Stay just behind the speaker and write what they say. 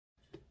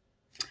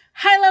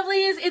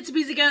lovelies, it's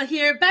Breezy Girl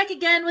here, back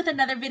again with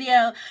another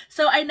video.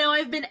 So I know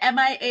I've been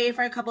MIA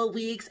for a couple of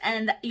weeks,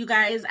 and you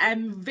guys,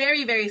 I'm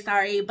very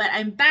sorry, but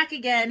I'm back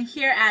again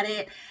here at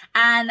it.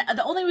 And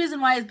the only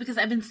reason why is because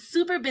I've been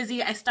super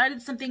busy. I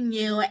started something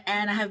new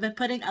and I have been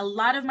putting a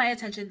lot of my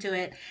attention to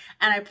it,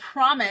 and I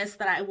promise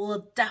that I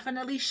will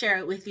definitely share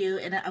it with you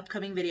in an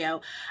upcoming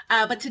video.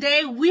 But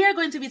today we are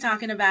going to be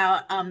talking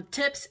about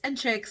tips and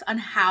tricks on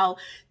how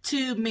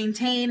to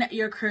maintain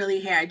your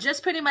curly hair.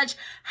 Just pretty much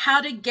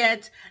how to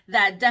get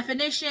that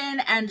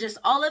definition and just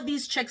all of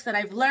these tricks that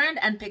I've learned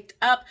and picked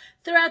up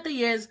throughout the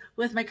years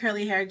with my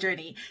curly hair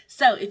journey.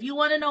 So if you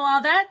want to know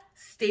all that,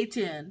 stay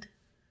tuned.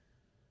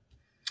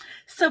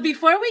 So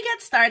before we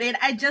get started,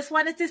 I just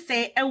wanted to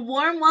say a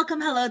warm welcome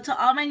hello to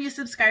all my new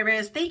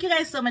subscribers. Thank you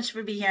guys so much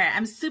for being here.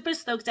 I'm super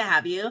stoked to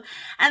have you.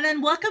 And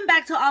then welcome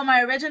back to all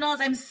my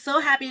originals. I'm so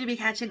happy to be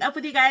catching up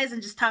with you guys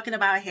and just talking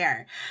about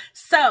hair.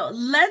 So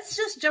let's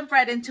just jump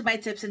right into my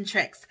tips and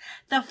tricks.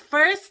 The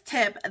first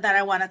tip that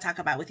I want to talk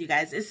about with you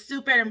guys is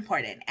super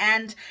important.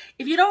 And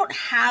if you don't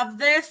have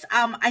this,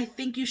 I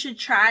think you should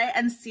try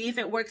and see if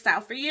it works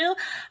out for you.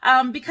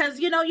 Because,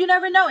 you know, you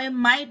never know, it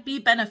might be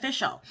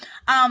beneficial.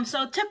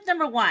 So tip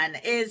number one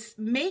is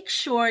make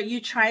sure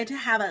you try to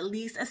have at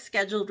least a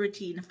scheduled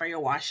routine for your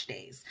wash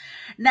days.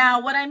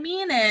 Now, what I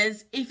mean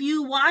is if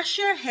you wash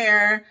your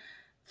hair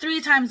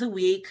 3 times a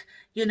week,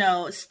 you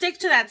know, stick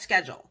to that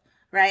schedule,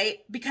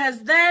 right?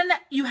 Because then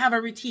you have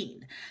a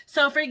routine.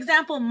 So for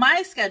example,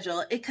 my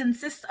schedule, it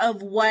consists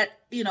of what,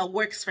 you know,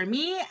 works for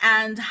me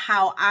and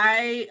how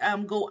I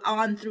go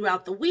on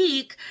throughout the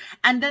week.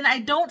 And then I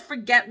don't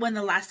forget when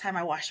the last time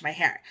I washed my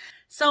hair.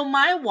 So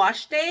my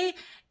wash day,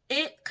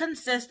 it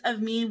consists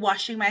of me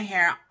washing my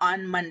hair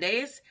on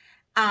Mondays,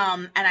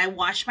 and I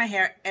wash my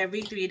hair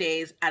every 3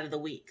 days out of the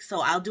week.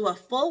 So I'll do a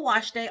full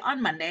wash day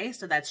on Monday.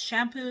 So that's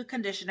shampoo,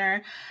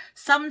 conditioner.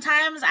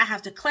 Sometimes I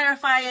have to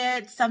clarify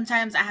it.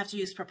 Sometimes I have to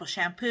use purple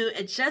shampoo.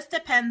 It just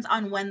depends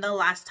on when the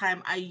last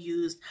time I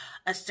used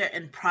a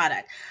certain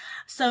product.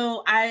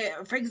 So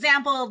for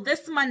example,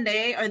 this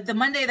Monday or the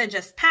Monday that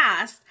just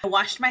passed, I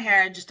washed my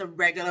hair just a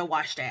regular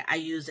wash day. I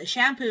used a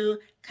shampoo,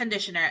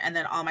 conditioner, and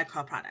then all my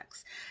curl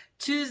products.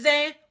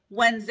 Tuesday,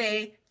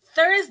 Wednesday,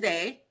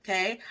 Thursday,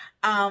 okay,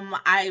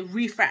 I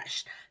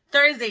refreshed.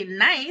 Thursday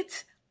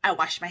night, I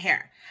washed my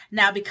hair.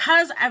 Now,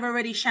 because I've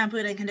already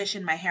shampooed and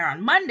conditioned my hair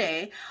on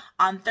Monday,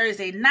 on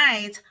Thursday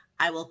night,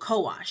 I will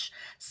co-wash.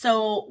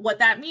 So what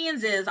that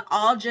means is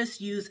I'll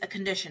just use a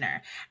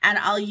conditioner, and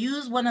I'll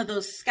use one of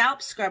those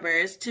scalp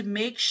scrubbers to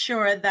make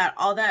sure that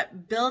all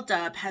that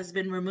buildup has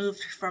been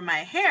removed from my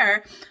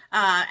hair,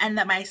 and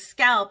that my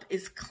scalp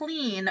is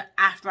clean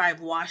after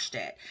I've washed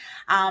it.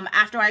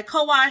 After I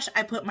co-wash,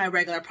 I put my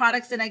regular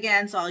products in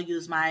again. So I'll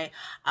use my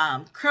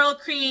curl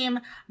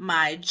cream,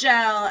 my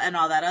gel, and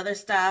all that other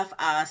stuff.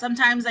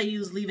 Sometimes I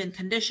use leave-in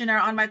conditioner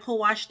on my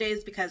co-wash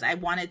days because I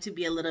want it to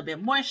be a little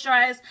bit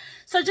moisturized.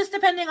 So just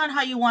depending on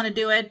how you want to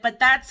do it, but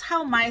that's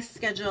how my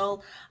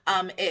schedule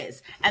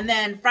is. And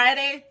then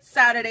Friday,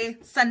 Saturday,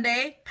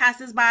 Sunday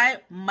passes by.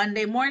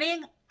 Monday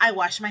morning, I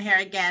wash my hair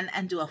again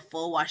and do a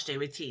full wash day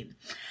routine.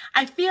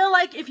 I feel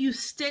like if you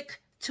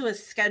stick to a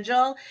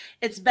schedule,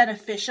 it's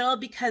beneficial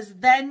because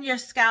then your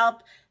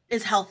scalp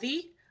is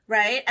healthy,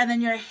 right? And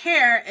then your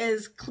hair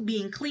is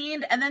being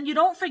cleaned, and then you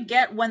don't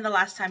forget when the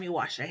last time you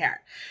washed your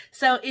hair.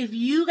 So if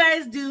you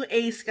guys do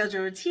a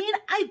schedule routine,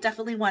 I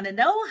definitely want to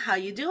know how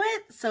you do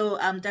it. So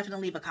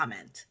definitely leave a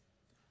comment.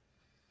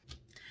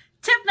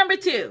 Tip number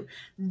 2,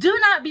 do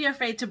not be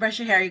afraid to brush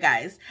your hair, you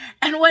guys.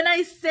 And when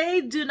I say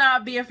do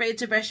not be afraid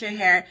to brush your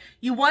hair,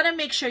 you want to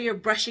make sure you're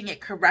brushing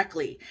it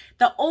correctly.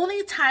 The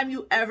only time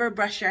you ever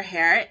brush your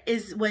hair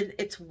is when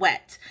it's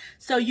wet.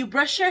 So you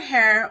brush your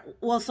hair,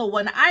 well, so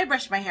when I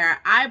brush my hair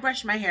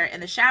in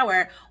the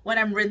shower when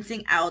I'm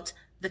rinsing out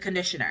the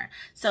conditioner.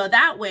 So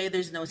that way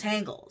there's no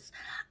tangles.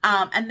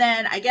 And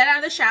then I get out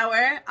of the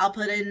shower, I'll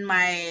put in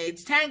my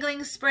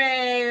detangling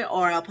spray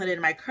or I'll put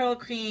in my curl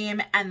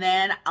cream, and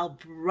then I'll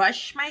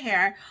brush my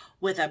hair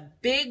with a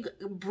big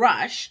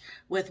brush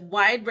with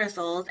wide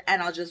bristles,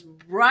 and I'll just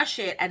brush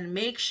it and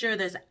make sure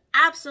there's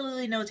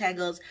absolutely no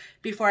tangles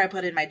before I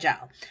put in my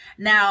gel.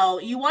 Now,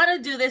 you want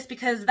to do this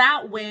because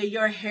that way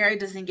your hair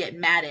doesn't get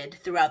matted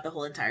throughout the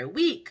whole entire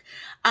week,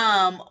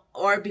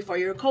 or before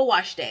your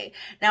co-wash day.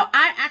 Now,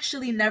 I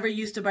actually never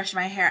used to brush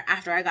my hair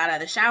after I got out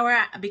of the shower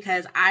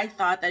because I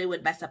thought that it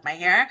would mess up my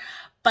hair.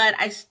 But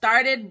I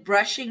started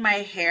brushing my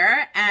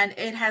hair and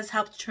it has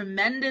helped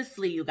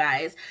tremendously, you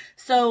guys.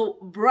 So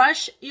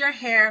brush your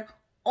hair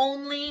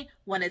only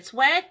when it's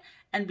wet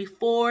and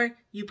before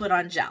you put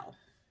on gel.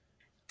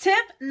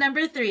 Tip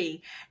number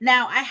 3.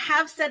 Now, I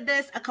have said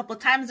this a couple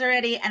times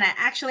already, and I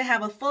actually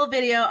have a full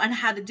video on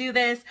how to do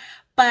this.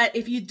 But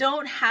if you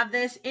don't have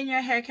this in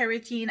your hair care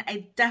routine,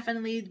 I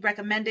definitely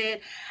recommend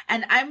it.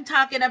 And I'm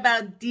talking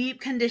about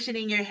deep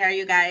conditioning your hair,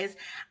 you guys.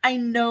 I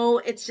know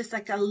it's just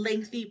like a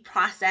lengthy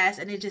process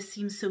and it just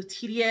seems so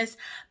tedious.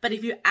 But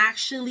if you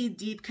actually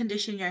deep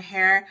condition your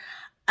hair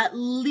at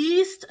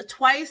least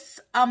twice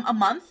a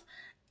month,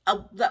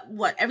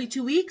 every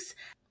 2 weeks,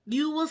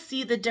 you will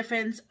see the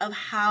difference of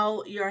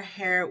how your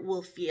hair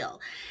will feel.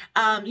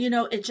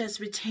 It just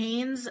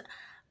retains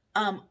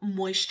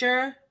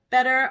moisture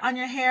better on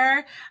your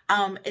hair.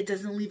 It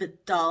doesn't leave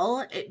it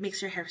dull. It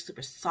makes your hair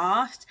super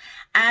soft.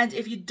 And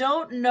if you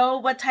don't know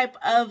what type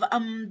of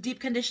deep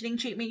conditioning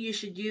treatment you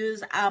should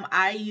use,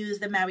 I use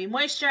the Maui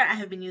Moisture. I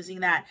have been using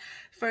that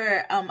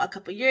for a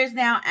couple years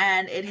now,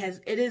 and it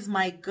is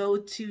my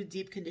go-to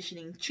deep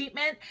conditioning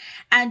treatment.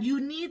 And you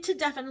need to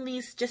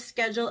definitely just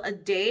schedule a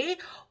day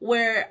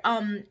where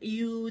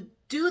you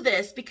do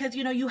this, because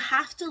you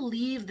have to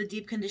leave the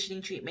deep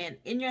conditioning treatment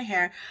in your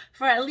hair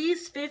for at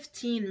least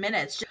 15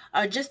 minutes,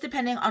 just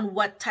depending on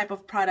what type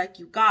of product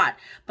you got.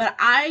 But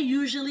I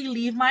usually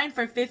leave mine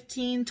for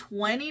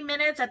 15-20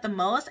 minutes at the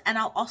most, and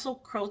I'll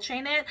also curl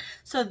train it,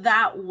 so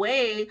that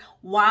way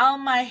while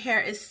my hair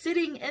is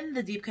sitting in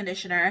the deep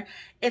conditioner,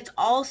 it's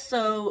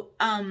also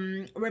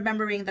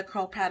remembering the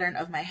curl pattern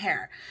of my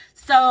hair.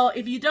 So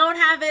if you don't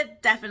have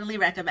it, definitely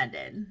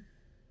recommended.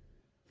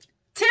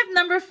 Tip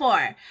number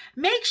 4,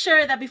 make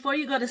sure that before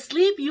you go to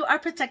sleep, you are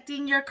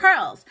protecting your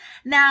curls.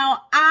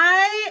 Now,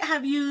 I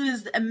have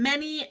used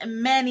many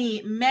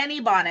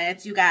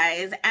bonnets, you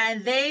guys,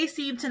 and they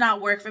seem to not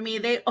work for me.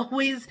 They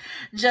always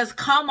just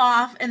come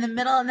off in the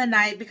middle of the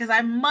night because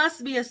I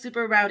must be a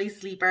super rowdy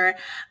sleeper.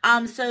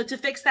 So to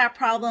fix that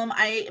problem,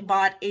 I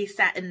bought a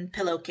satin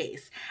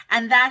pillowcase,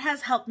 and that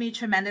has helped me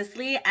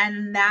tremendously.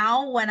 And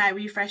now when I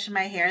refresh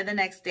my hair the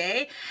next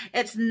day,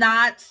 it's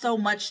not so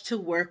much to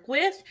work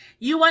with.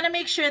 You want to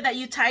make sure that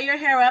you tie your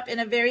hair up in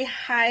a very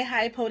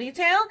high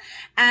ponytail,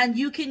 and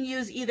you can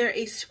use either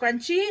a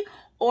scrunchie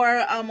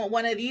or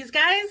one of these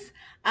guys.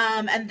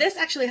 And this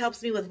actually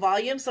helps me with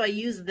volume, so I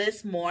use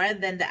this more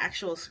than the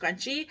actual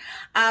scrunchie.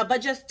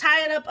 But just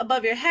tie it up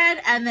above your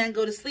head and then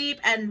go to sleep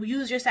and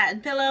use your satin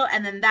pillow,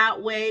 and then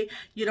that way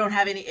you don't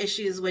have any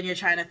issues when you're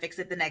trying to fix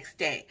it the next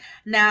day.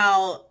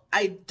 Now,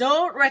 I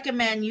don't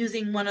recommend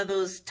using one of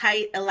those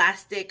tight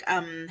elastic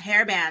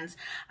hair bands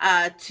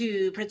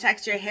to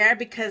protect your hair,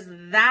 because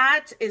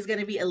that is going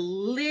to be a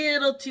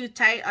little too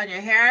tight on your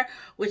hair,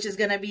 which is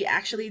going to be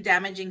actually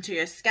damaging to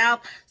your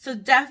scalp. So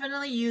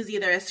definitely use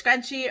either a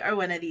scrunchie or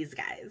one of these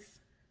guys.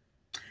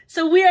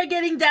 So we are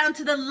getting down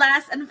to the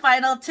last and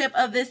final tip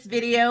of this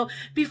video.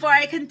 Before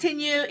I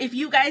continue, if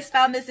you guys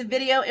found this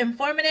video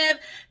informative,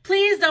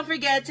 please don't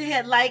forget to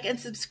hit like and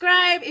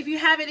subscribe. If you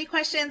have any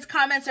questions,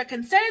 comments, or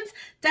concerns,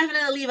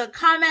 definitely leave a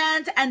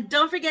comment, and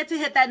don't forget to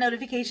hit that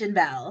notification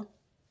bell.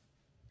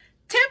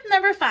 Tip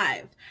number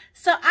 5.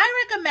 So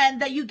I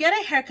recommend that you get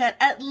a haircut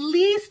at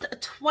least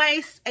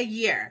twice a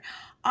year.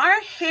 Our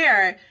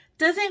hair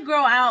doesn't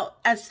grow out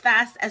as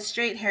fast as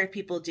straight haired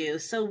people do,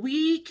 so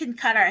we can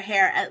cut our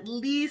hair at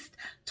least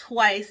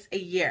twice a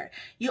year.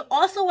 You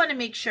also want to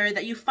make sure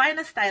that you find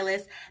a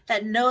stylist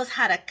that knows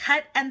how to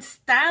cut and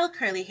style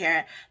curly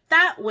hair.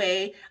 That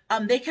way,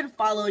 they can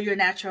follow your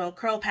natural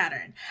curl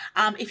pattern.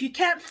 If you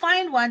can't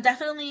find one,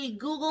 definitely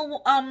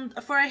Google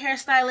for a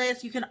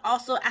hairstylist. You can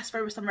also ask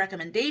for some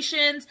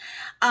recommendations.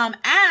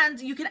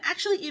 And you can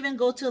actually even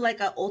go to like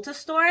a Ulta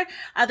store.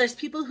 There's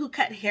people who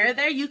cut hair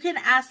there. You can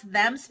ask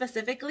them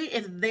specifically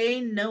if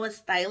they know a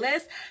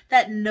stylist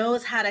that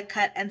knows how to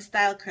cut and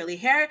style curly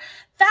hair.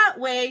 That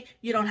way,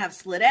 you don't have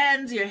split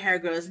ends, your hair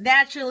grows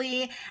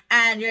naturally,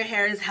 and your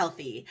hair is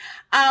healthy.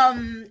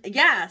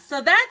 Yeah,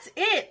 so that's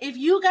it. If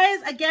you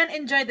guys, again,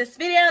 enjoyed this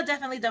video,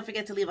 definitely don't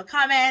forget to leave a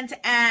comment,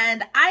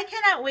 and I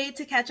cannot wait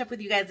to catch up with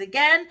you guys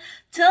again.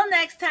 Till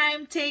next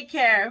time, take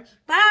care.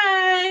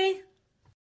 Bye!